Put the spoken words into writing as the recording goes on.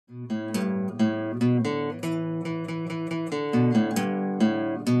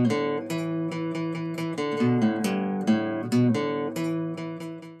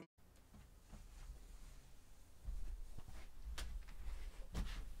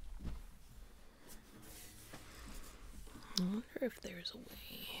if there's a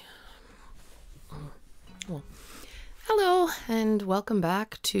way. Well, hello and welcome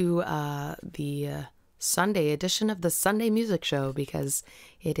back to the Sunday edition of the Sunday Music Show, because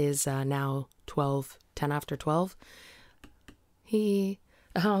it is now 10 after 12.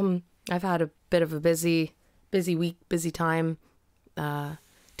 I've had a bit of a busy week, busy time,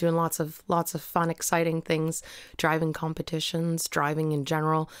 doing lots of fun, exciting things, driving competitions, driving in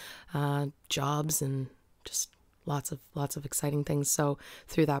general, jobs, and just lots of exciting things. So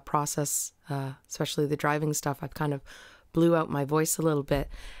through that process, especially the driving stuff, I've kind of blew out my voice a little bit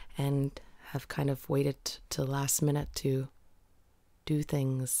and have kind of waited to the last minute to do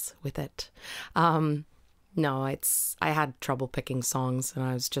things with it. No, I had trouble picking songs and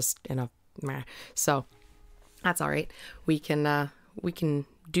I was just in a meh. So that's all right. We can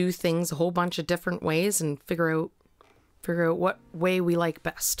do things a whole bunch of different ways and figure out what way we like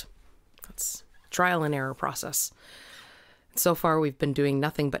best. That's trial and error process. So far we've been doing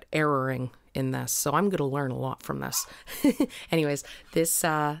nothing but erroring in this, so I'm going to learn a lot from this. Anyways, these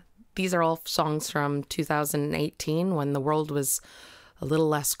are all songs from 2018 when the world was a little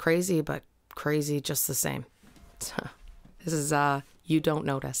less crazy, but crazy just the same. This is You Don't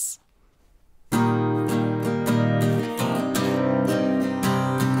Notice.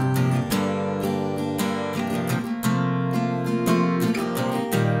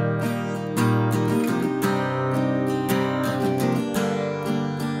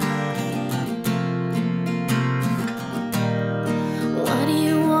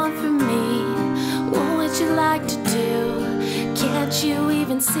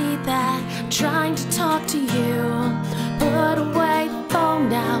 See that I'm trying to talk to you. Put away the phone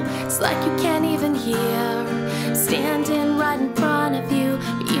now, it's like you can't even hear. Standing right in front of you,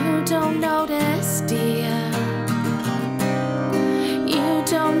 but you don't notice, dear. You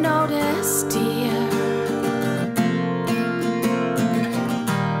don't notice, dear.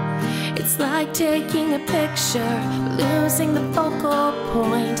 It's like taking a picture, losing the focal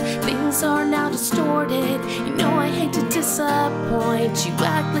point. Things are now distorted. You know I hate to disappoint. You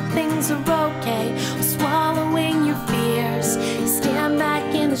act like things are okay while swallowing your fears. You stand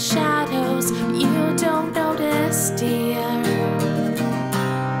back in the shadows, but you don't notice, dear.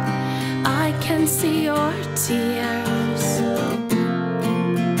 I can see your tears.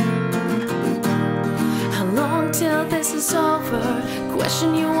 How long till this is over?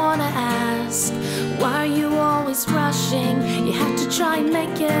 Question you wanna ask. Why are you always rushing? You have to try and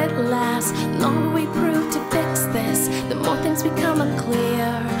make it last. The longer we prove to fix this, the more things become unclear.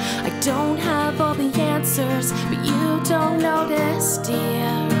 I don't have all the answers, but you don't notice,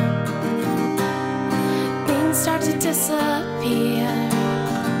 dear. Things start to disappear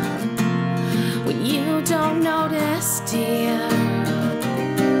when you don't notice, dear.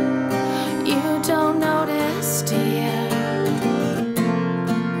 You don't notice, dear.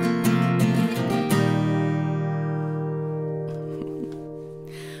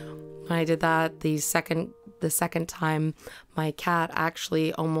 I did that the second time, my cat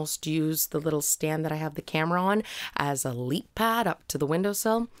actually almost used the little stand that I have the camera on as a leap pad up to the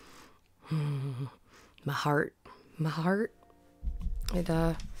windowsill. My heart. It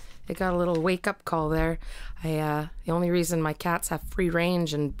got a little wake up call there. The only reason my cats have free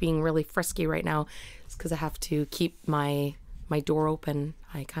range and being really frisky right now is because I have to keep my door open.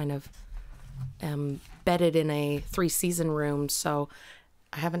 I kind of am bedded in a 3-season room, so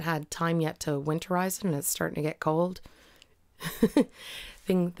I haven't had time yet to winterize it, and it's starting to get cold.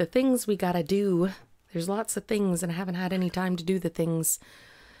 The things we gotta do. There's lots of things, and I haven't had any time to do the things.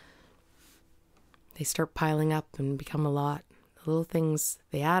 They start piling up and become a lot. The little things,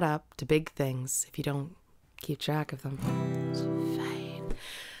 they add up to big things if you don't keep track of them. It's fine.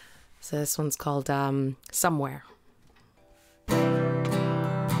 So this one's called Somewhere.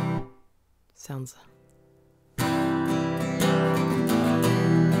 Sounds...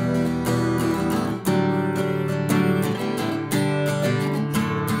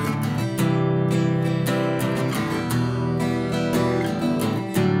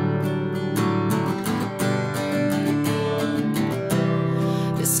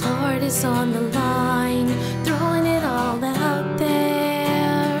 on the line, throwing it all out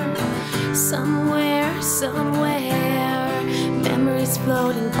there. Somewhere, memories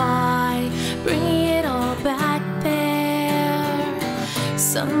floating by, bringing it all back there.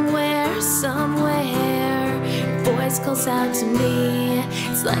 Somewhere, your voice calls out to me.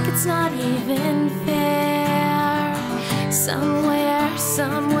 It's like it's not even fair. Somewhere,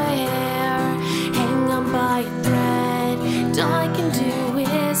 hang on by a thread, and all I can do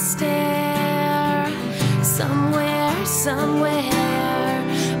is stare. Somewhere,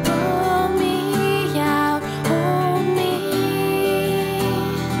 pull me out, hold me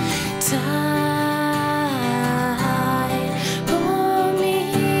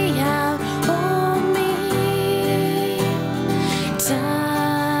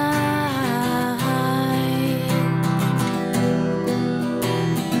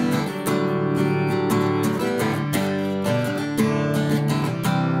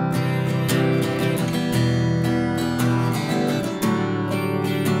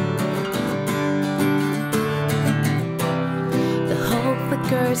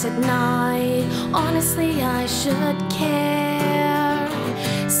hours at night. Honestly, I should care.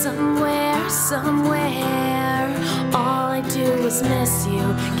 Somewhere, somewhere, all I do is miss you.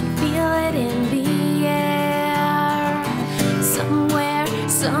 Can feel it in the air. Somewhere,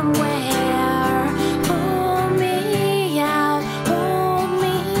 somewhere, hold me out, hold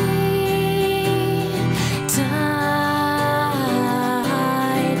me tight.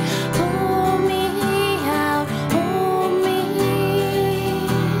 Hold me out, hold me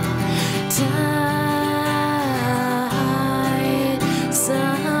tight.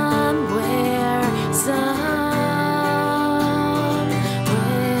 Somewhere, somewhere,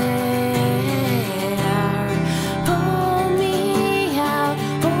 hold me out,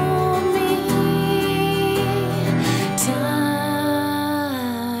 hold me tight.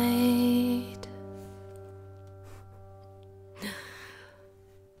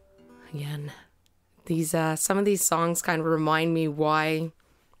 Again, these some of these songs kind of remind me why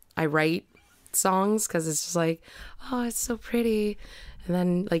I write songs, because it's just like, oh, it's so pretty. And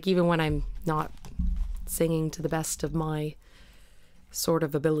then, like, even when I'm not singing to the best of my sort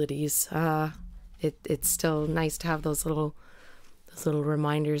of abilities, it's still nice to have those little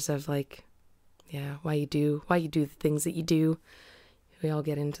reminders of, like, yeah, why you do the things that you do. We all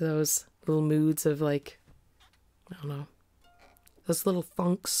get into those little moods of, like, I don't know, those little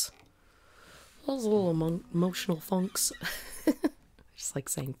funks, those little emotional funks. I just like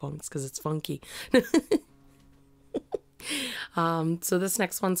saying funks because it's funky. So this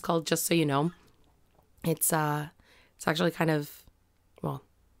next one's called Just So You Know. It's actually kind of, well,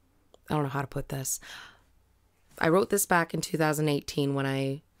 I don't know how to put this. I wrote this back in 2018 when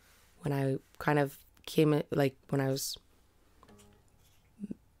I kind of came, like, when I was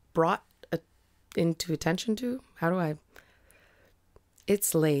brought into attention to,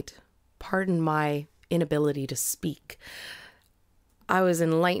 it's late. Pardon my inability to speak. I was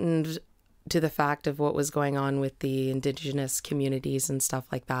enlightened to the fact of what was going on with the Indigenous communities and stuff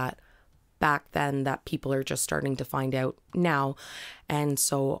like that back then, that people are just starting to find out now. And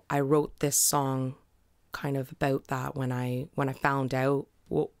so I wrote this song kind of about that when I found out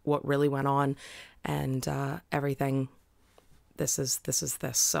what really went on and everything. This is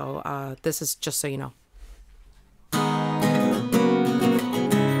this. So this is Just So You Know.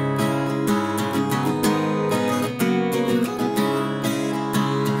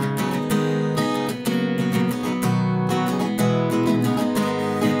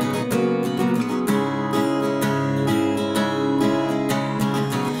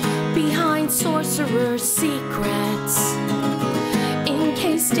 Sorcerer's secrets,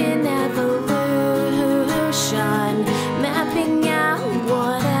 encased in evolution, mapping out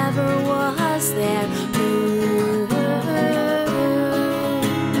whatever was there. Ooh.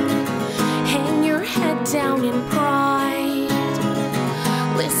 Hang your head down in pride,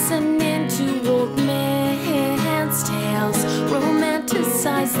 listening to old men's tales,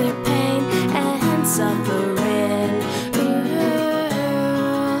 romanticize their pain and suffering.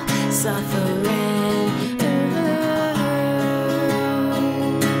 Suffering.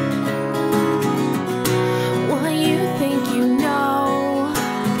 What you think you know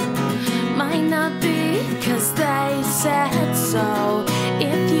might not be, 'cause they said so.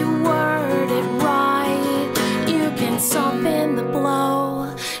 If you word it right, you can soften the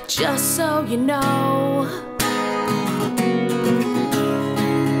blow. Just so you know.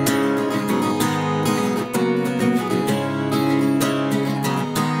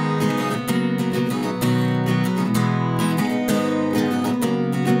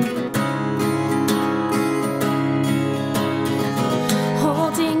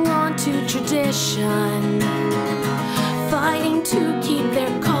 Tradition, fighting to keep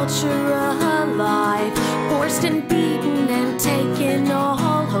their culture alive, forced and beaten and taken all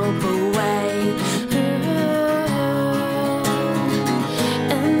hope away.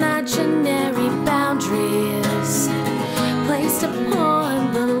 Imaginary boundaries placed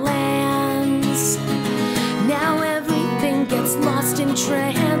upon the lands. Now everything gets lost in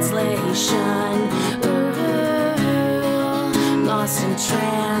translation. Lost in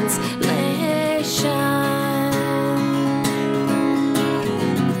translation.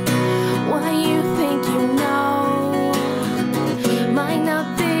 What you think you know might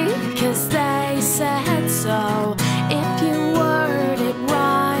not be, 'cause they said so. If you word it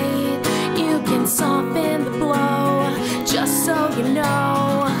right, you can soften the blow. Just so you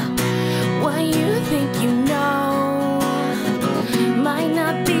know. What you think you know might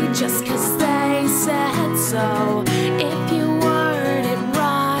not be, just 'cause they said so. If you word it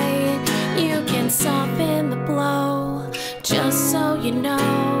right,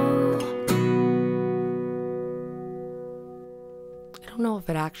 don't know if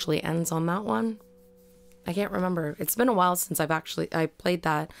it actually ends on that one. I can't remember. It's been a while since I played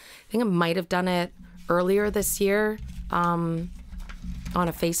that. I think I might have done it earlier this year on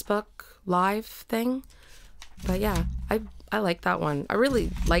a Facebook Live thing. But yeah, I like that one. I really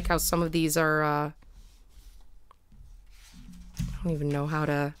like how some of these are, I don't even know how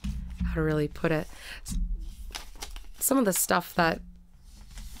to really put it. Some of the stuff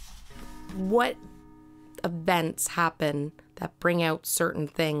what events happen that bring out certain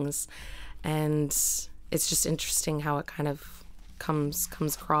things, and it's just interesting how it kind of comes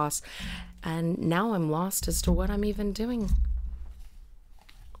across. And now I'm lost as to what I'm even doing.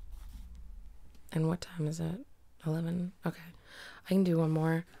 And what time is it? 11? Okay, I can do one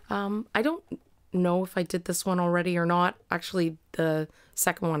more. I don't know if I did this one already or not. Actually, the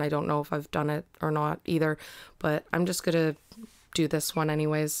second one, I don't know if I've done it or not either, but I'm just gonna do this one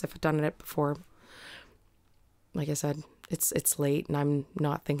anyways if I've done it before. Like I said, it's late and I'm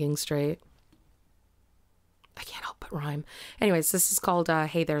not thinking straight. I can't help but rhyme. Anyways, this is called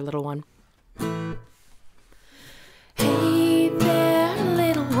Hey There, Little One. Hey there,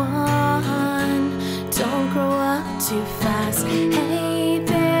 little one, don't grow up too fast. Hey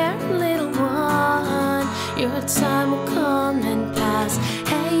there, little one, your time will come and pass.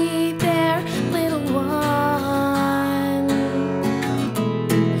 Hey there, little one.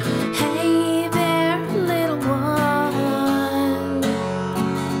 Hey there, little one.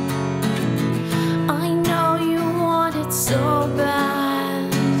 I know you want it so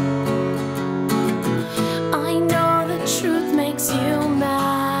bad. I know the truth makes you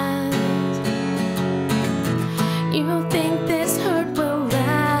mad. You think this hurt will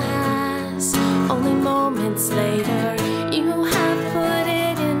last. Only moments later, you have put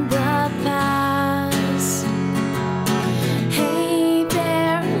it in the past. Hey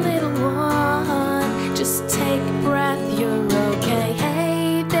there, little one, just take a breath, you're okay.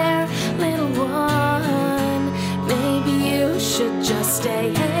 Hey there, little one, maybe you should just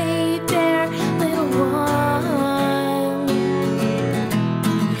stay. Hey there, little one.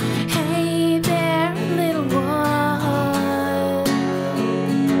 Hey there, little one.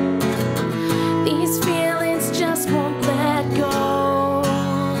 These feelings just won't let go.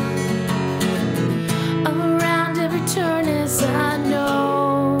 Around every turn is a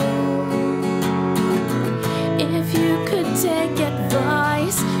no. If you could take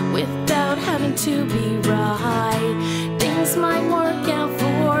advice without having to be right, things might work out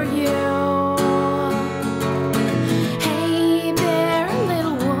for you. Hey there,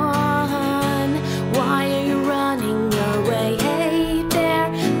 little one, why are you running away? Hey there,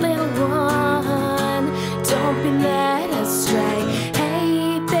 little one, don't be led astray.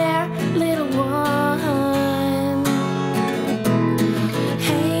 Hey there, little one.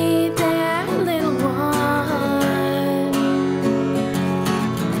 Hey there, little one.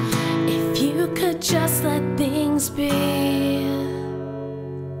 If you could just let things be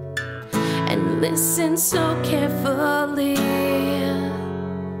and listen so carefully,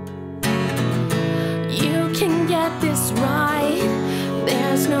 you can get this right.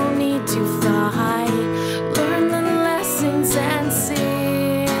 There's no need to fight. Learn the lessons and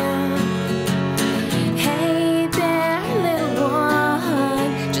see. Hey there, little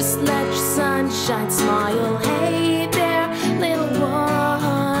one, just let your sunshine smile. Hey there, little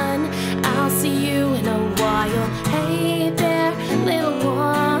one, I'll see you in a while. Hey there, little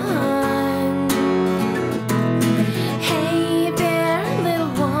one. Hey there, little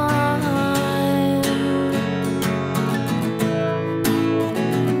one.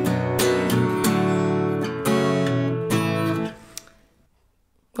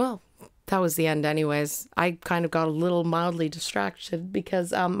 Well, that was the end anyways. I kind of got a little mildly distracted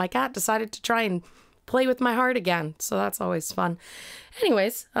because my cat decided to try and play with my heart again. So that's always fun.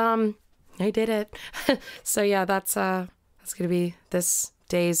 Anyways, I did it. So yeah, that's gonna be this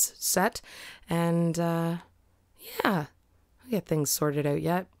day's set. And yeah, I'll get things sorted out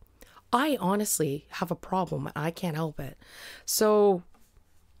yet. I honestly have a problem and I can't help it. So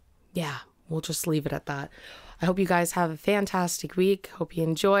yeah, we'll just leave it at that. I hope you guys have a fantastic week. Hope you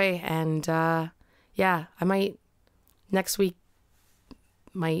enjoy. And yeah, I might, next week,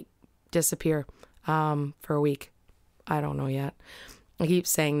 might disappear for a week. I don't know yet. I keep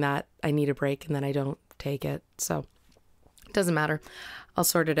saying that I need a break and then I don't take it. So it doesn't matter. I'll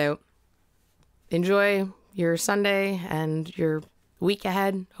sort it out. Enjoy your Sunday and your week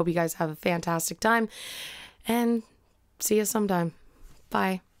ahead. Hope you guys have a fantastic time. And see you sometime.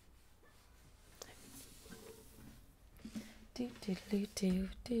 Bye.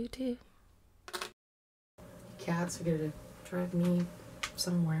 Cats are gonna drive me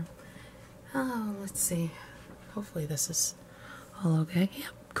somewhere. Oh, let's see. Hopefully this is All okay?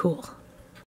 Yep, cool.